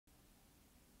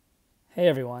Hey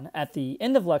everyone, at the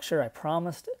end of lecture I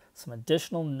promised some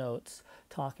additional notes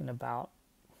talking about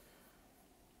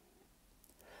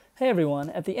Hey everyone,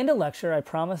 at the end of lecture I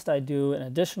promised I'd do an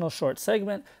additional short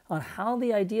segment on how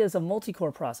the ideas of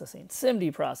multi-core processing,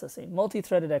 SIMD processing,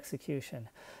 multi-threaded execution,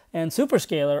 and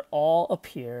superscalar all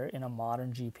appear in a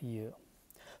modern GPU.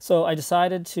 So I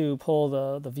decided to pull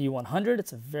the V100.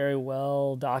 It's a very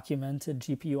well documented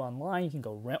GPU online. You can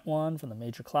go rent one from the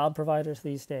major cloud providers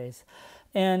these days.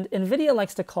 And NVIDIA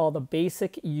likes to call the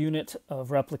basic unit of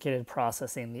replicated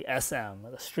processing the SM,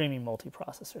 the streaming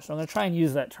multiprocessor. So I'm going to try and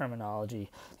use that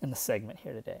terminology in the segment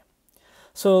here today.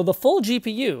 So the full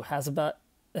GPU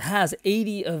has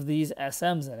 80 of these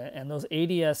SMs in it, and those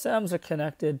 80 SMs are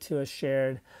connected to a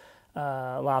shared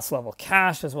last level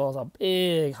cache, as well as a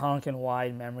big honking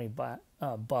wide memory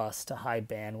bus to high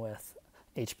bandwidth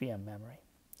HBM memory.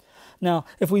 Now,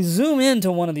 if we zoom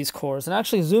into one of these cores and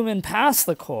actually zoom in past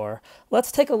the core,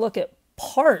 let's take a look at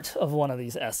part of one of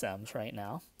these SMs right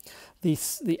now, the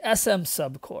SM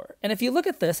subcore. And if you look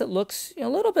at this, it looks a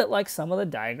little bit like some of the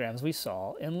diagrams we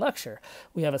saw in lecture.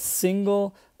 We have a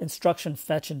single instruction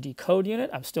fetch and decode unit.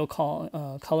 I'm still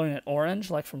coloring it orange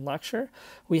like from lecture.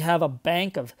 We have a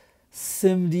bank of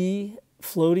SIMD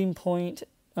floating point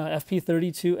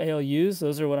FP32 ALUs.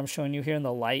 Those are what I'm showing you here in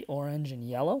the light orange and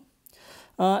yellow.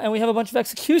 And we have a bunch of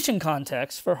execution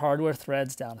context for hardware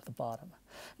threads down at the bottom.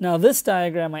 Now this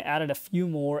diagram, I added a few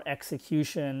more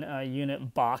execution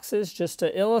unit boxes just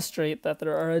to illustrate that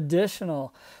there are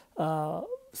additional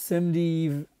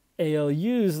SIMD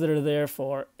ALUs that are there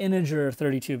for integer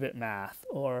 32-bit math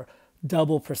or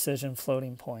double precision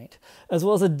floating point, as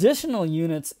well as additional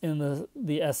units in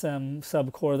the SM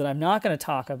subcore that I'm not going to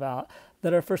talk about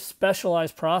that are for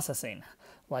specialized processing,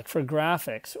 like for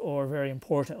graphics, or very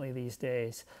importantly these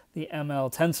days, the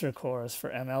ML tensor cores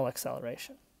for ML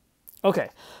acceleration. Okay,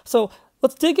 so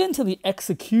let's dig into the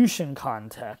execution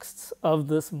contexts of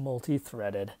this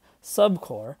multi-threaded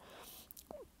subcore.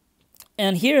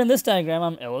 And here in this diagram,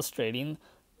 I'm illustrating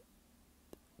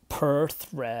per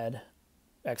thread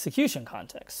execution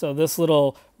context. So this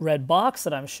little red box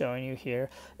that I'm showing you here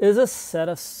is a set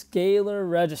of scalar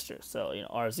registers. So,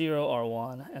 R0,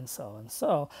 R1, and so and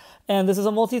so. And this is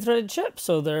a multi-threaded chip,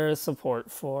 so there is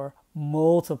support for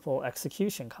multiple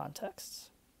execution contexts.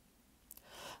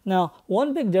 Now,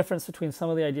 one big difference between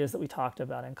some of the ideas that we talked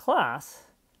about in class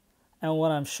and what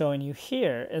I'm showing you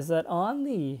here is that on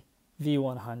the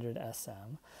V100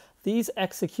 SM, these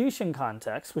execution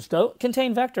contexts, which don't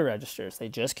contain vector registers, they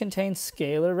just contain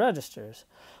scalar registers,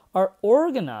 are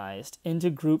organized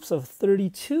into groups of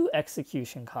 32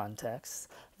 execution contexts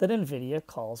that NVIDIA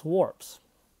calls warps.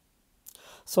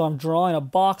 So I'm drawing a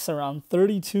box around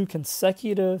 32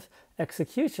 consecutive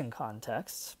execution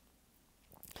contexts.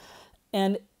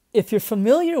 And if you're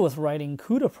familiar with writing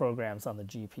CUDA programs on the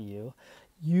GPU,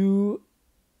 you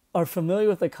are familiar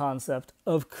with the concept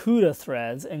of CUDA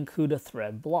threads and CUDA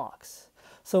thread blocks.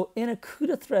 So in a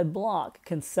CUDA thread block,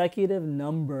 consecutive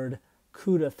numbered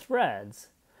CUDA threads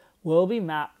will be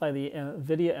mapped by the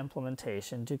NVIDIA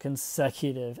implementation to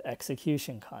consecutive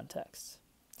execution contexts.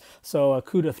 So a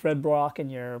CUDA thread block in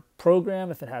your program,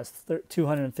 if it has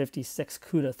 256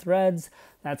 CUDA threads,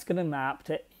 that's going to map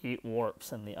to 8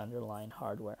 warps in the underlying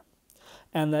hardware.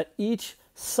 And that each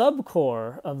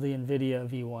subcore of the NVIDIA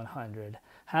V100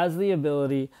 has the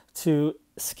ability to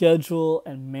schedule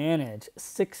and manage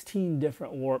 16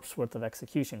 different warps worth of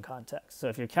execution context. So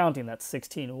if you're counting, that's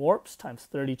 16 warps times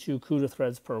 32 CUDA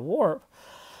threads per warp.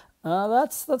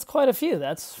 That's quite a few.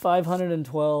 That's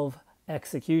 512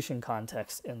 execution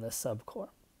contexts in this subcore.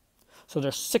 So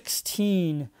there's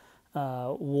 16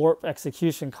 warp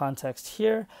execution context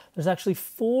here. There's actually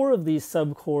 4 of these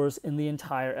subcores in the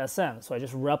entire SM. So I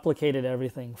just replicated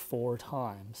everything 4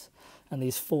 times. And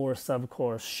these 4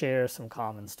 subcores share some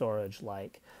common storage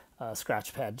like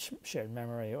Scratchpad shared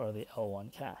memory or the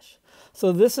L1 cache.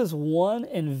 So this is one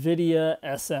NVIDIA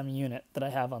SM unit that I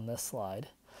have on this slide.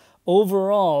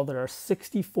 Overall, there are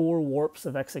 64 warps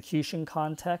of execution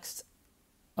context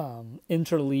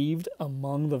interleaved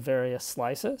among the various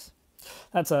slices.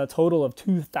 That's a total of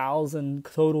 2,000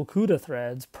 total CUDA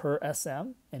threads per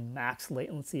SM in max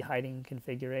latency hiding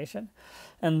configuration.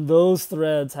 And those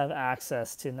threads have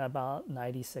access to about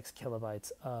 96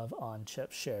 kilobytes of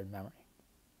on-chip shared memory.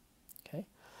 Okay.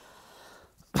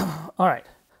 All right.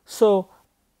 So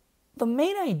the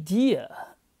main idea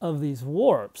of these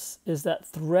warps is that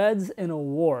threads in a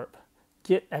warp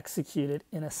get executed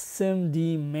in a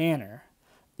SIMD manner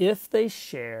if they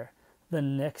share the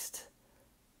next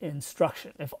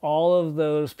instruction. If all of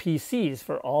those PCs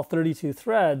for all 32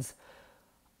 threads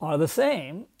are the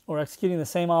same, or executing the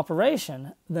same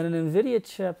operation, then an NVIDIA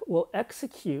chip will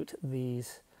execute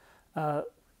these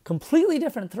completely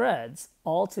different threads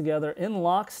all together in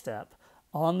lockstep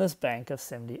on this bank of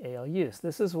SIMD ALUs.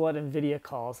 This is what NVIDIA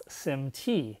calls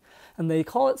SIMT. And they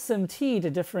call it SIMT to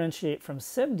differentiate from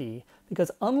SIMD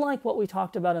because unlike what we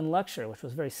talked about in lecture, which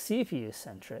was very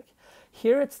CPU-centric,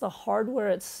 here it's the hardware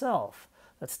itself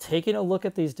that's taking a look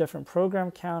at these different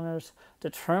program counters,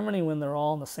 determining when they're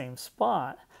all in the same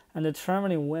spot, and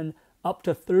determining when up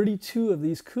to 32 of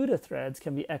these CUDA threads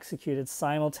can be executed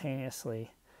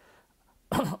simultaneously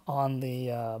on the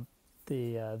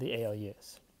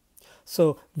ALUs.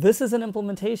 So this is an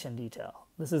implementation detail.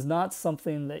 This is not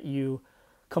something that you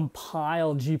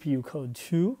compile GPU code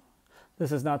to.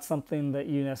 This is not something that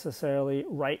you necessarily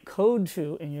write code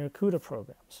to in your CUDA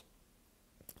programs.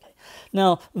 Okay.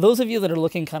 Now, those of you that are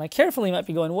looking kind of carefully might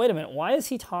be going, wait a minute, why is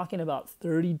he talking about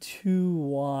 32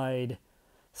 wide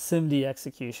SIMD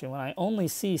execution when I only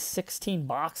see 16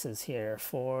 boxes here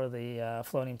for the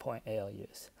floating point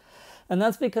ALUs? And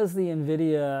that's because the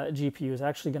NVIDIA GPU is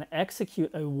actually going to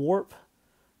execute an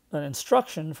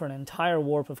instruction for an entire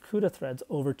warp of CUDA threads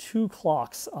over 2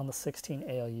 clocks on the 16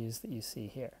 ALUs that you see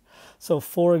here. So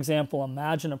for example,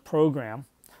 imagine a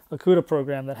CUDA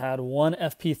program that had one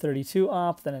FP32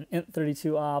 op, then an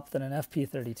int32 op, then an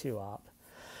FP32 op.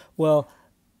 Well,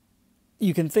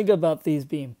 you can think about these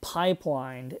being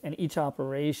pipelined and each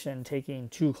operation taking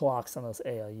 2 clocks on those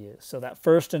ALUs. So that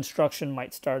first instruction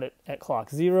might start at clock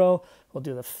 0, we'll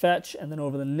do the fetch, and then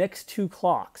over the next 2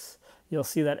 clocks, you'll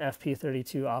see that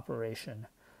FP32 operation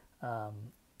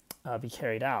be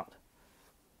carried out.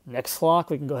 Next clock,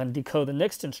 we can go ahead and decode the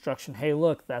next instruction. Hey,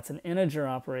 look, that's an integer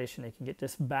operation. It can get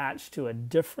dispatched to a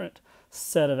different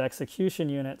set of execution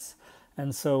units,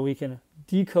 and so we can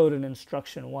decode an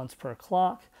instruction once per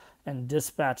clock and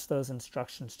dispatch those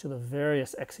instructions to the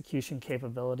various execution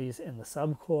capabilities in the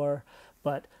subcore,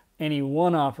 but any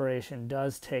one operation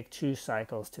does take 2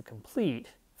 cycles to complete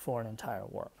for an entire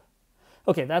warp.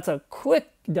 Okay, that's a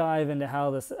quick dive into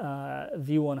how this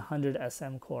V100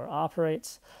 SM core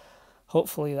operates.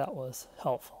 Hopefully that was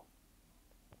helpful.